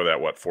 he's going to throw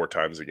that 4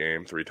 times a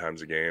game, 3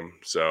 times a game.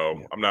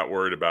 So I'm not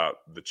worried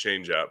about the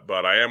change up,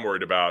 but I am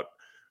worried about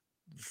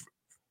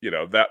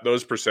that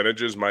those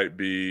percentages might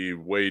be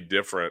way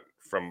different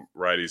from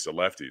righties to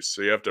lefties.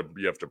 So you have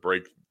to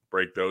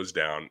break those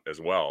down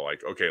as well.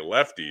 Like, okay,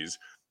 lefties,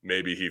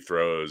 maybe he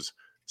throws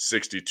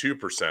 62%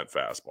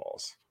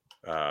 fastballs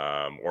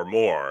or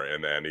more,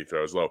 and then he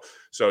throws low.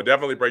 So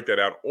definitely break that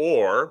down,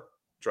 or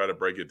try to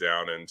break it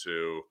down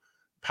into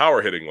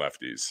power hitting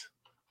lefties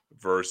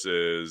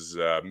versus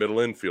middle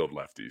infield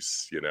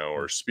lefties,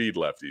 or speed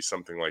lefties,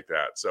 something like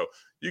that. So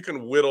you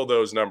can whittle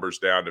those numbers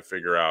down to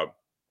figure out,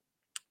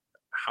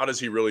 how does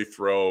he really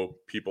throw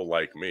people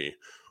like me?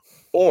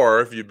 Or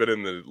if you've been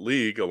in the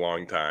league a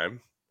long time,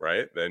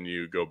 right, then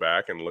you go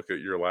back and look at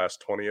your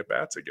last 20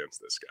 at-bats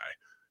against this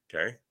guy.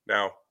 Okay.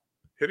 Now,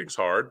 hitting's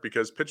hard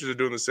because pitchers are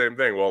doing the same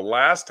thing. Well,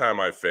 last time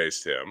I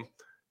faced him,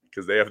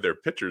 because they have their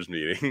pitchers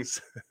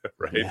meetings,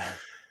 right?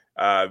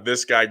 Yeah.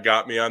 This guy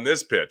got me on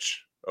this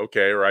pitch.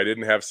 Okay, or I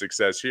didn't have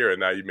success here, and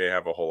now you may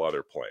have a whole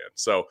other plan.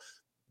 So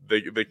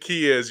the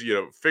key is,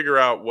 figure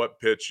out what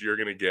pitch you're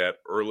going to get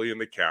early in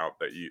the count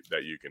that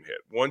you can hit.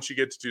 Once you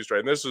get to 2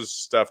 strikes, and this is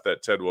stuff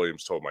that Ted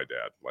Williams told my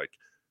dad, like,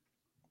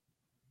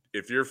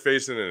 if you're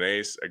facing an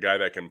ace, a guy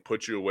that can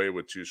put you away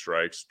with 2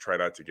 strikes, try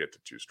not to get to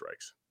 2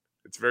 strikes.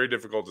 It's very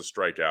difficult to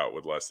strike out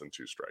with less than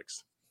 2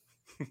 strikes.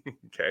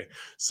 Okay.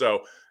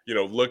 So,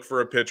 look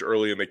for a pitch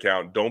early in the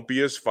count. Don't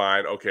be as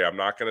fine. Okay, I'm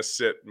not going to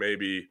sit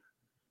maybe,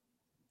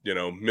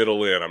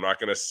 middle in. I'm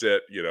not going to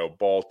sit,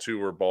 ball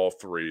 2 or ball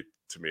 3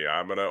 to me.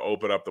 I'm going to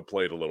open up the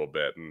plate a little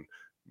bit, and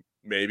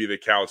maybe the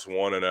count's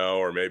 1-0,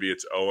 or maybe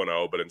it's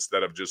 0-0, but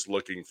instead of just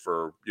looking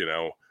for,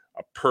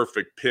 a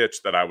perfect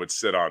pitch that I would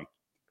sit on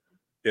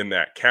in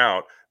that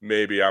count,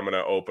 maybe I'm going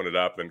to open it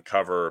up and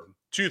cover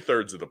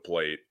 2/3 of the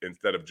plate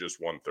instead of just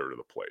 1/3 of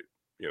the plate,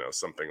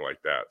 something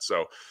like that.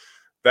 So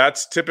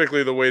that's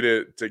typically the way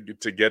to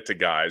get to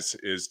guys,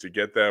 is to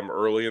get them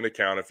early in the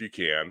count if you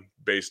can,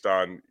 based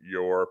on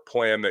your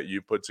plan that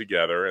you put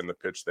together and the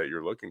pitch that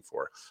you're looking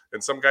for.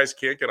 And some guys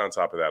can't get on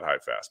top of that high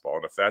fastball.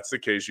 And if that's the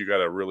case, you got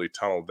to really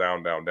tunnel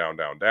down.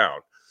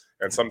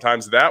 And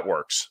sometimes that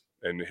works,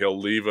 and he'll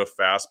leave a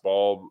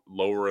fastball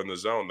lower in the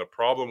zone. The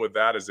problem with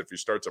that is if he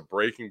starts a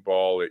breaking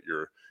ball at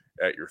your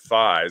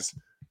thighs,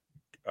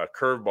 a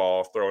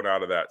curveball thrown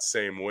out of that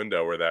same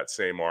window or that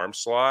same arm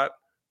slot,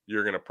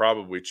 you're going to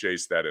probably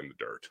chase that in the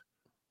dirt.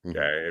 Okay.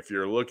 Mm-hmm. If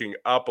you're looking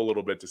up a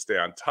little bit to stay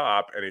on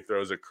top and he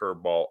throws a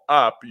curveball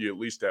up, you at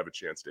least have a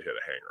chance to hit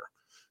a hanger.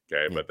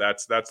 Okay. Mm-hmm. But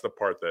that's the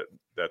part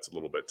that's a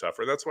little bit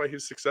tougher. That's why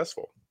he's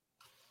successful,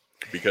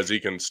 because he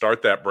can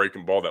start that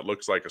breaking ball that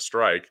looks like a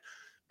strike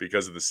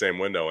because of the same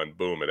window, and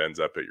boom, it ends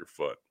up at your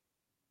foot.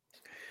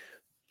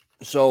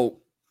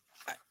 So,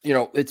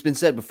 it's been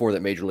said before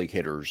that major league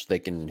hitters, they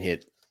can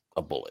hit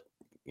a bullet,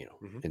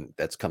 mm-hmm. and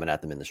that's coming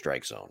at them in the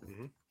strike zone.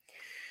 Mm-hmm.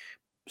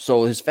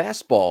 So his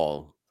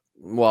fastball,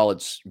 while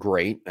it's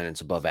great and it's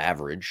above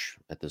average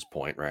at this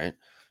point, right?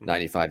 Mm-hmm.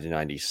 95 to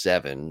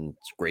 97.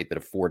 It's great that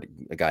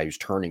a guy who's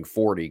turning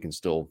 40 can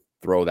still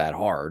throw that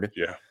hard.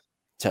 Yeah.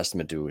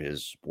 Testament to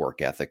his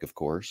work ethic, of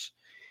course.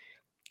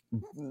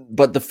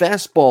 But the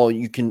fastball,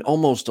 you can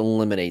almost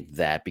eliminate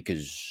that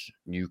because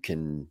you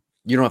don't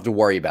have to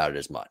worry about it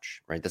as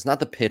much, right? That's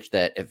not the pitch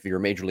that, if you're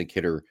a major league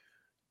hitter,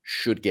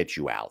 should get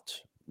you out.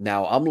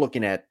 Now, I'm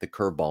looking at the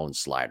curveball and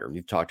slider.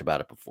 We've talked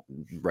about it before,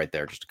 right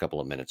there, just a couple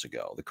of minutes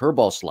ago. The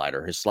curveball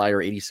slider, his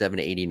slider 87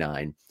 to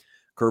 89,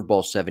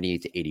 curveball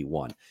 78 to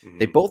 81. Mm-hmm.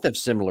 They both have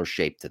similar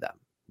shape to them.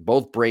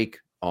 Both break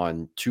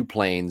on 2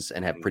 planes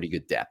and have pretty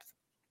good depth.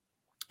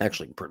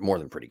 Actually, more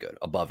than pretty good,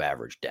 above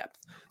average depth,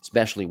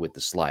 especially with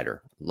the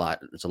slider.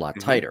 It's a lot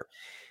mm-hmm. tighter.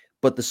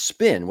 But the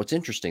spin, what's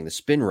interesting, the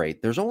spin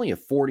rate, there's only a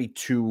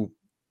 42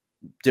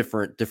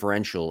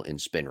 differential in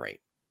spin rate.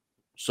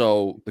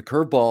 So the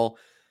curveball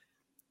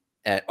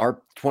at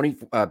our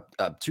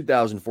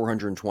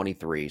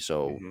 2,423,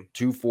 so mm-hmm.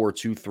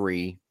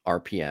 2,423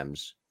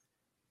 RPMs,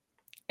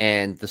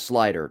 and the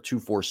slider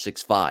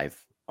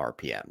 2,465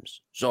 RPMs.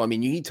 So,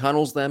 he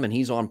tunnels them, and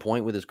he's on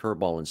point with his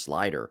curveball and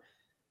slider.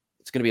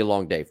 It's going to be a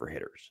long day for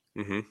hitters.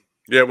 Mm-hmm.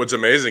 Yeah, what's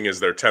amazing is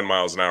they're 10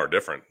 miles an hour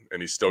different,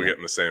 and he's still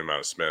getting the same amount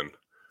of spin.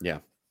 Yeah.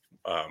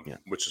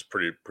 Which is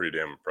pretty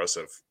damn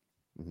impressive.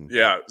 Mm-hmm.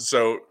 Yeah,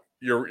 so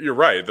You're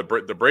right.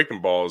 The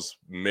breaking balls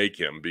make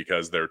him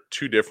because they're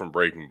two different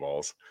breaking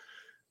balls,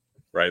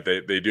 right?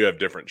 They do have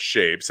different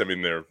shapes. I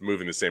mean, they're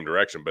moving the same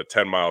direction, but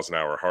 10 miles an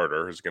hour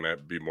harder is going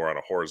to be more on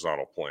a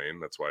horizontal plane.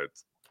 That's why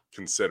it's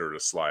considered a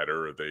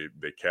slider, or they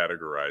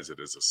categorize it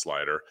as a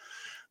slider.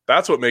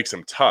 That's what makes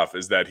him tough,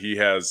 is that he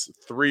has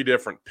three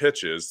different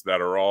pitches that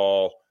are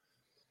all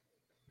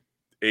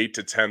 8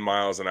 to 10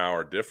 miles an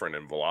hour different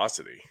in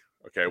velocity.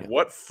 Okay,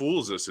 what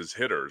fools us as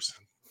hitters?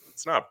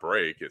 It's not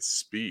break, it's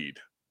speed.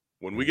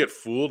 When we get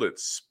fooled,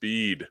 it's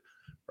speed,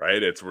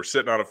 right? We're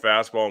sitting on a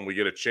fastball and we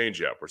get a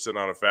changeup. We're sitting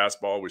on a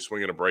fastball, we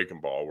swing at a breaking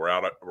ball. We're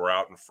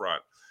out in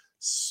front.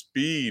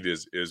 Speed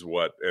is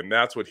what, and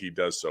that's what he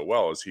does so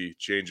well, is he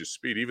changes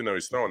speed. Even though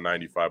he's throwing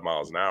 95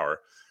 miles an hour,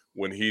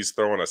 when he's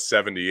throwing a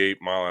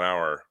 78 mile an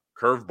hour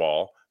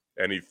curveball,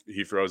 and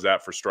he throws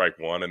that for strike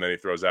one, and then he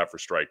throws that for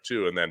strike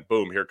two, and then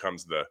boom, here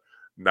comes the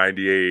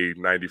 98,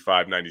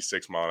 95,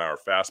 96 mile an hour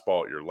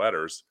fastball at your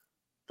letters.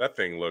 That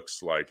thing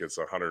looks like it's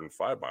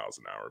 105 miles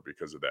an hour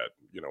because of that.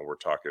 We're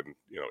talking,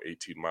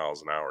 18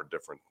 miles an hour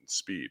different in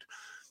speed.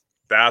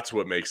 That's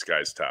what makes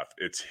guys tough.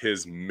 It's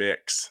his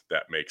mix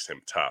that makes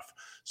him tough.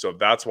 So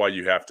that's why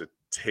you have to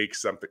take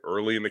something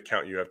early in the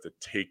count. You have to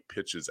take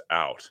pitches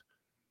out,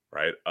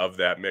 right, of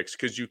that mix,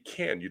 because you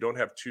don't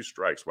have two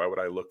strikes. Why would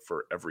I look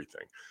for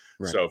everything?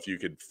 Right. So if you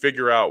could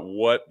figure out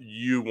what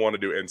you want to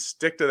do and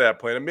stick to that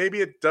plan, and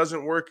maybe it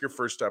doesn't work your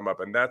first time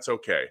up, and that's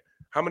okay.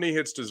 How many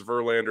hits does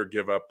Verlander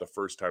give up the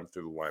first time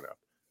through the lineup?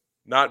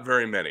 Not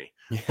very many.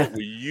 But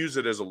we use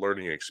it as a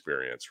learning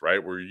experience,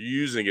 right? We're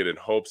using it in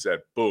hopes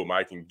that, boom,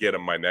 I can get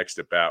him my next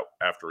at bat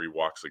after he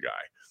walks a guy,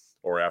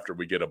 or after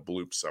we get a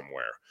bloop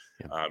somewhere.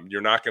 Yeah.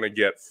 You're not going to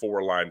get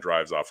 4 line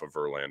drives off of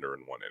Verlander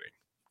in one inning.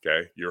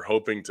 Okay, you're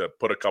hoping to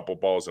put a couple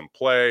balls in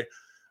play,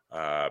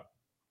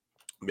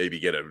 maybe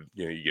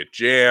you get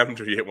jammed,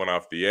 or you hit one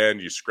off the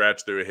end, you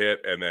scratch through a hit,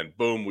 and then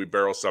boom, we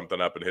barrel something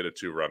up and hit a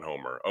 2-run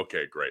homer.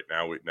 Okay, great.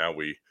 Now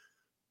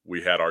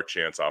we had our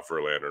chance off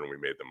Verlander and we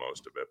made the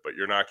most of it. But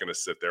you're not going to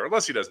sit there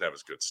unless he doesn't have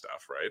his good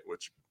stuff, right?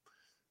 Which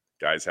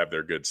guys have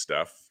their good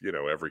stuff,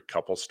 every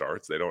couple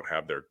starts. They don't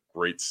have their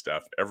great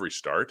stuff every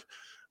start.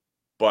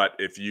 But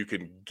if you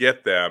can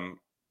get them,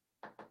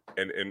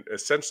 and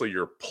essentially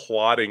you're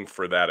plotting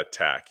for that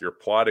attack. You're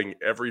plotting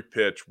every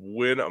pitch.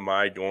 When am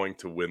I going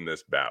to win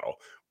this battle?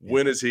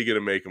 When is he going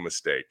to make a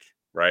mistake,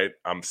 right?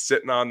 I'm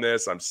sitting on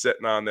this.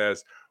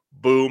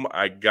 Boom,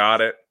 I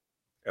got it,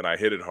 and I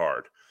hit it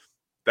hard.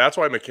 That's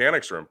why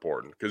mechanics are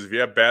important, because if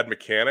you have bad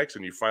mechanics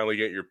and you finally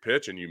get your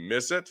pitch and you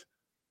miss it,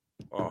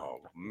 oh,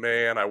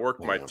 man, I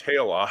worked my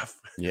tail off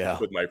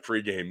with my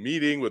pregame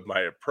meeting, with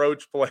my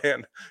approach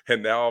plan,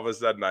 and now all of a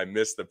sudden I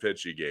missed the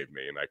pitch he gave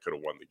me, and I could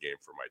have won the game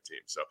for my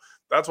team. So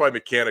that's why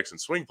mechanics and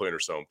swing plan are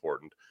so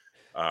important,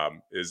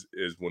 is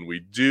when we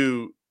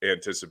do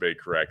anticipate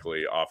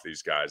correctly off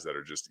these guys that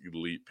are just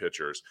elite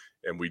pitchers,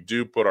 and we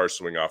do put our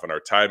swing off and our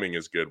timing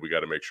is good, we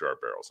got to make sure our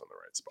barrel's in the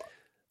right spot.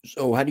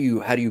 So how do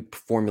you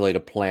formulate a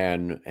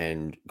plan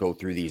and go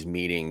through these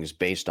meetings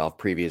based off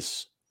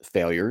previous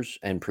failures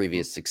and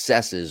previous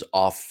successes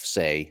off,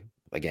 say,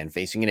 again,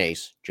 facing an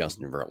ace,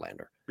 Justin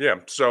Verlander? Yeah.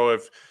 So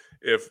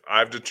if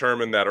I've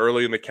determined that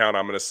early in the count,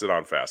 I'm going to sit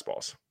on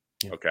fastballs.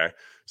 Yeah. Okay.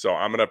 So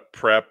I'm going to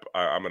prep.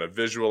 I'm going to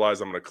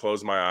visualize. I'm going to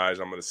close my eyes.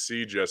 I'm going to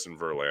see Justin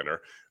Verlander.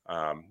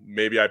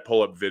 Maybe I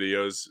pull up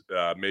videos.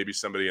 Maybe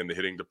somebody in the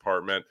hitting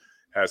department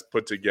has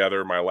put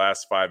together my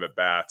last 5 at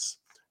bats.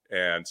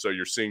 And so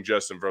you're seeing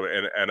Justin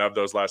Verlander, and of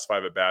those last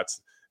 5 at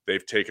bats,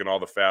 they've taken all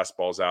the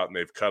fastballs out and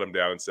they've cut them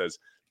down and says,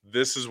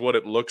 this is what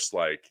it looks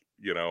like,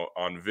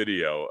 on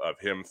video of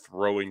him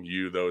throwing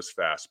you those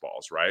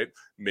fastballs, right?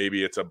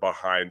 Maybe it's a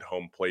behind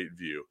home plate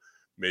view.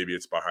 Maybe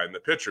it's behind the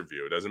pitcher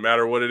view. It doesn't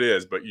matter what it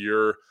is, but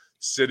you're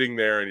sitting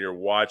there and you're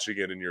watching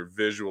it and you're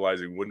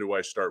visualizing, when do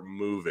I start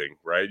moving,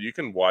 right? You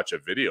can watch a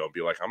video and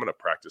be like, I'm going to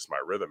practice my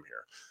rhythm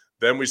here.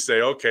 Then we say,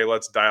 okay,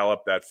 let's dial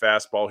up that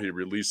fastball. He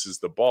releases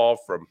the ball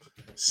from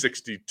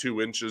 62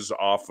 inches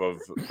off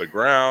of the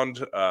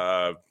ground,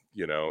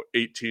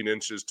 18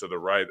 inches to the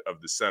right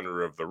of the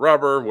center of the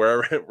rubber,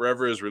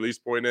 wherever his release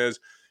point is.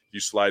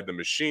 You slide the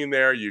machine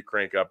there. You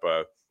crank up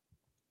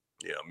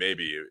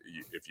maybe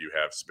if you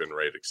have spin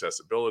rate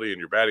accessibility in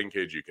your batting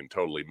cage, you can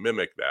totally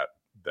mimic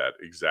that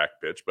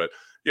exact pitch. But,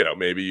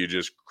 maybe you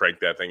just crank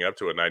that thing up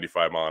to a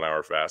 95 mile an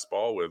hour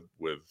fastball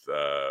with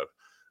a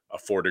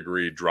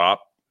 4-degree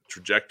drop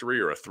trajectory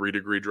or a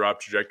 3-degree drop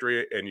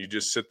trajectory, and you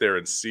just sit there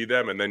and see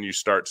them, and then you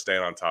start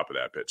staying on top of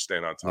that pitch,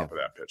 staying on top of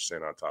that pitch,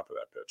 staying on top of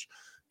that pitch.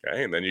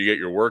 Okay, and then you get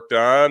your work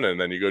done,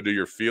 and then you go do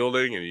your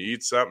fielding, and you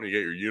eat something, you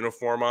get your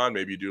uniform on,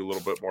 maybe you do a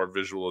little bit more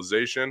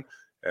visualization,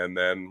 and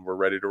then we're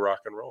ready to rock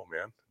and roll,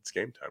 man. It's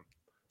game time.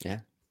 Yeah.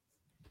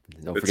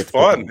 It's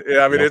fun.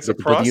 It's a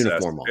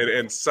process.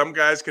 And some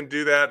guys can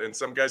do that, and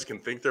some guys can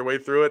think their way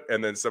through it,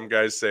 and then some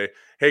guys say,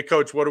 hey,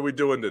 coach, what are we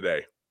doing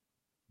today?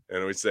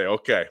 And we say,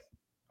 okay,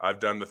 I've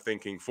done the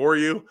thinking for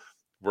you.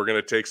 We're going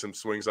to take some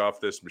swings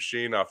off this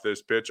machine, off this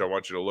pitch. I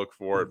want you to look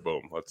for it.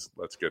 Boom. Let's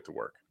get to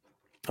work.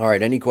 All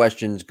right. Any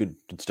questions? Good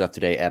stuff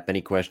today. App,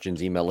 any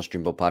questions? Email us,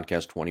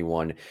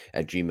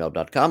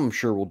 dreambowpodcast21@gmail.com. I'm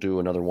sure we'll do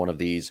another one of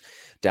these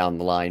down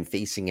the line.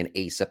 Facing an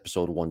Ace,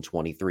 episode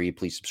 123.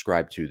 Please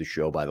subscribe to the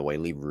show, by the way.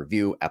 Leave a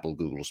review, Apple,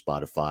 Google,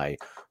 Spotify,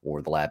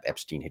 or the Lab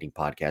Epstein Hitting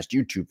Podcast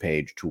YouTube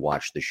page to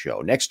watch the show.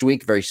 Next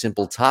week, very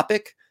simple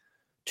topic,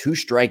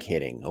 two-strike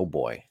hitting. Oh,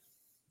 boy.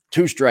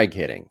 Two-strike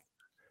hitting.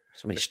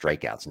 So many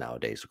strikeouts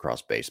nowadays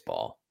across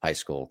baseball, high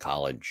school,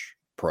 college,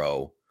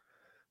 pro.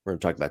 We're going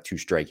to talk about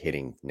two-strike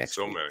hitting next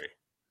week. So many.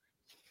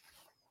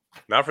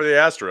 Not for the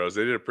Astros.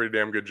 They did a pretty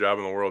damn good job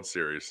in the World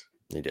Series.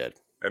 They did.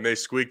 And they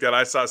squeaked out.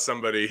 I saw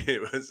somebody,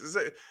 it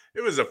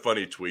was a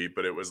funny tweet,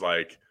 but it was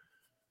like,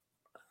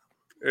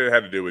 it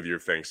had to do with your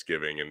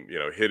Thanksgiving and,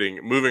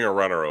 moving a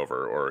runner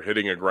over or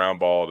hitting a ground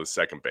ball to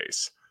second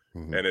base.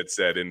 Mm-hmm. And it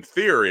said, in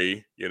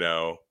theory,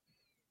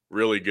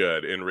 really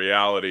good. In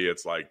reality,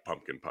 it's like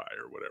pumpkin pie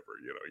or whatever,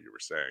 you were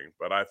saying.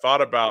 But I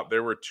thought about,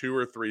 there were 2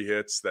 or 3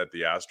 hits that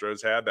the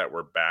Astros had that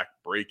were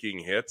back-breaking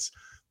hits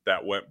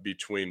that went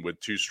between with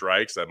 2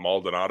 strikes. That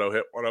Maldonado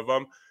hit one of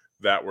them,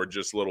 that were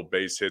just little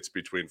base hits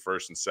between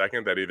first and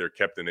second that either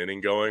kept an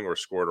inning going or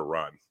scored a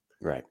run.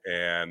 Right.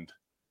 And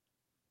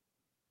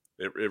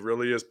it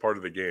really is part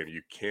of the game.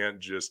 You can't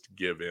just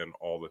give in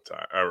all the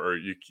time, or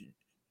you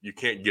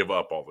can't give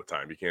up all the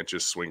time. You can't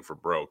just swing for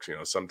brokes.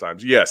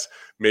 Sometimes, yes,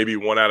 maybe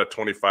 1 out of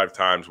 25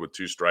 times with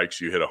 2 strikes,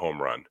 you hit a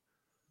home run.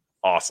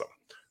 Awesome.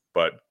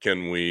 But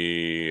can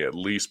we at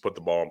least put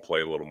the ball in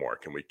play a little more?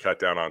 Can we cut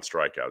down on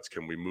strikeouts?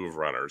 Can we move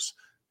runners?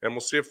 And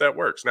we'll see if that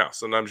works. Now,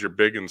 sometimes you're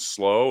big and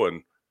slow,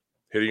 and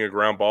hitting a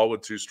ground ball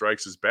with 2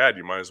 strikes is bad.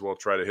 You might as well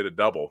try to hit a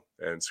double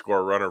and score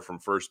a runner from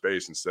first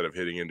base instead of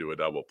hitting into a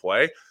double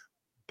play.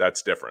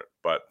 That's different.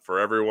 But for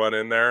everyone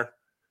in there,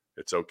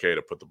 it's okay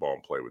to put the ball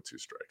in play with 2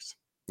 strikes.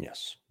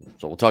 Yes.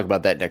 So we'll talk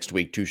about that next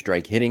week.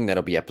 Two-strike hitting.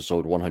 That'll be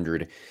episode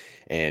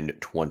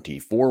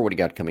 124. What do you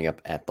got coming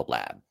up at the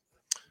Lab?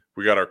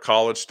 We got our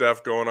college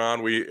stuff going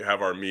on. We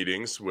have our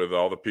meetings with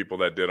all the people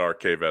that did our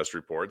KVest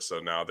reports.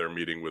 So now they're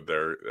meeting with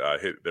their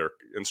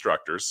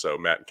instructors. So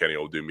Matt and Kenny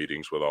will do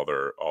meetings with all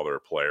their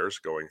players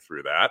going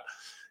through that.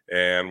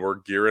 And we're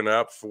gearing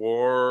up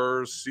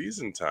for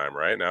season time,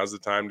 right? Now's the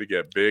time to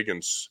get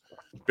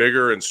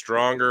bigger and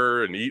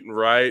stronger and eating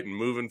right and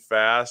moving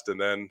fast. And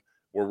then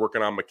we're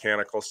working on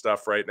mechanical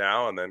stuff right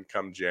now. And then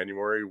come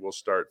January, we'll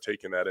start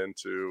taking that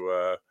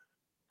into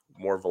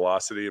more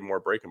velocity and more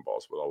breaking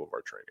balls with all of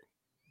our training.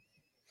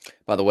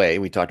 By the way,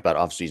 we talked about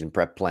off-season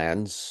prep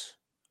plans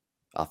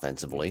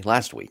offensively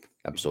last week,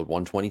 episode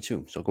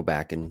 122. So go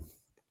back and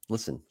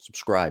listen,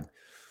 subscribe.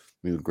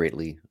 We would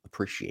greatly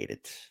appreciate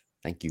it.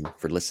 Thank you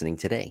for listening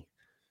today.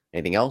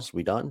 Anything else?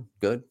 We done?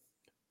 Good?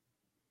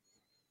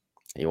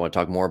 You want to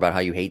talk more about how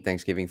you hate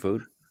Thanksgiving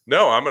food?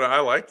 No,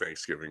 I like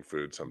Thanksgiving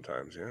food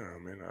sometimes. Yeah, I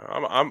mean,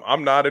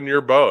 I'm not in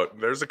your boat.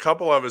 There's a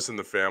couple of us in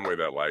the family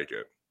that like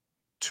it.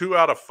 2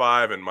 out of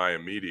 5 in my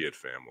immediate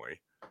family.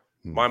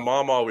 My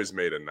mom always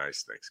made a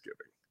nice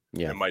Thanksgiving.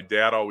 Yeah. And my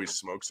dad always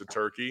smokes a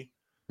turkey.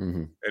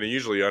 Mm-hmm. And he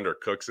usually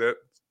undercooks it.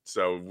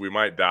 So we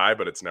might die,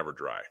 but it's never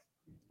dry.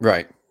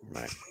 Right.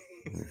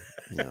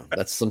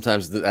 That's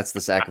the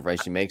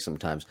sacrifice you make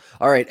sometimes.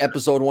 All right.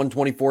 Episode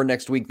 124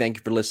 next week. Thank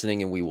you for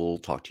listening, and we will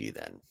talk to you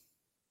then.